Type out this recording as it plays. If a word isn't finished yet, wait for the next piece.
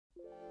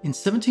In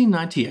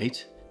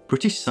 1798,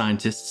 British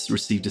scientists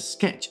received a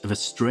sketch of a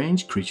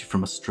strange creature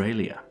from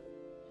Australia.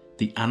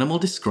 The animal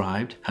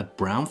described had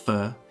brown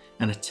fur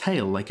and a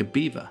tail like a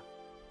beaver,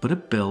 but a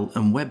bill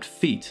and webbed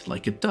feet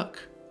like a duck.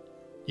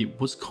 It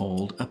was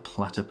called a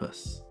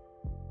platypus.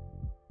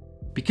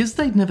 Because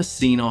they'd never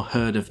seen or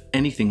heard of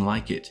anything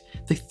like it,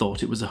 they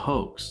thought it was a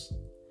hoax.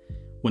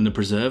 When the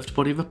preserved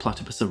body of a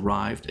platypus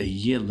arrived a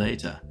year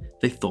later,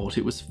 they thought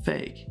it was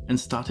fake and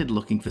started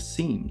looking for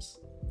seams.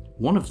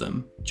 One of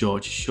them,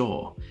 George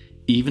Shaw,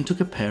 even took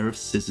a pair of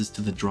scissors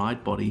to the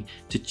dried body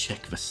to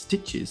check for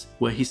stitches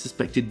where he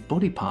suspected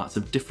body parts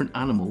of different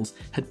animals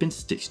had been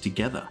stitched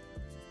together.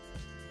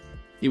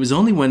 It was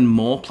only when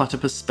more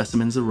platypus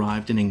specimens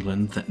arrived in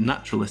England that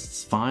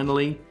naturalists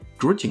finally,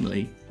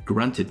 grudgingly,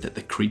 granted that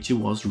the creature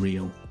was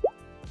real.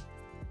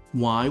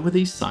 Why were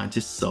these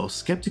scientists so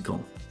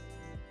skeptical?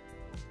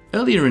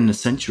 Earlier in the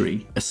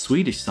century, a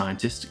Swedish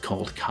scientist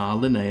called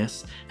Carl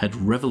Linnaeus had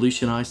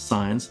revolutionized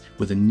science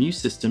with a new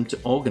system to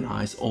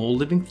organize all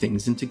living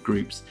things into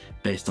groups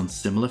based on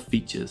similar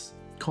features,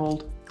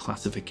 called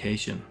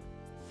classification.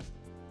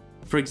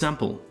 For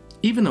example,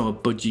 even though a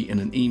budgie and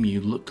an emu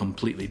look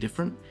completely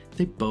different,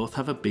 they both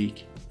have a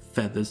beak,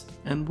 feathers,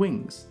 and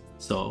wings,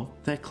 so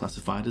they're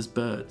classified as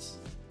birds.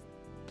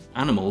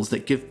 Animals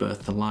that give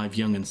birth to live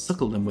young and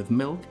suckle them with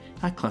milk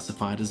are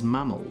classified as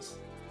mammals.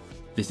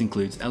 This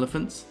includes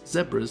elephants,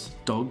 zebras,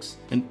 dogs,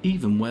 and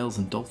even whales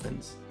and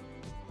dolphins.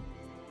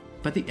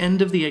 By the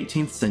end of the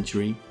 18th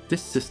century,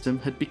 this system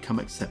had become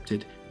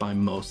accepted by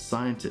most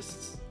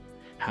scientists.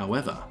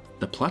 However,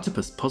 the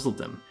platypus puzzled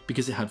them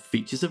because it had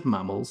features of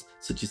mammals,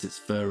 such as its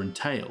fur and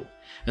tail,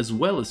 as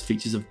well as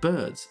features of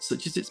birds,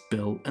 such as its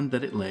bill and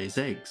that it lays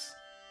eggs.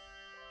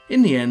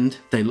 In the end,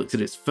 they looked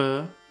at its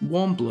fur,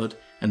 warm blood,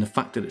 and the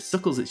fact that it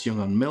suckles its young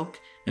on milk,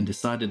 and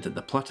decided that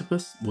the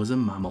platypus was a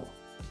mammal,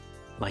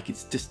 like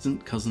its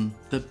distant cousin,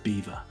 the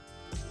beaver.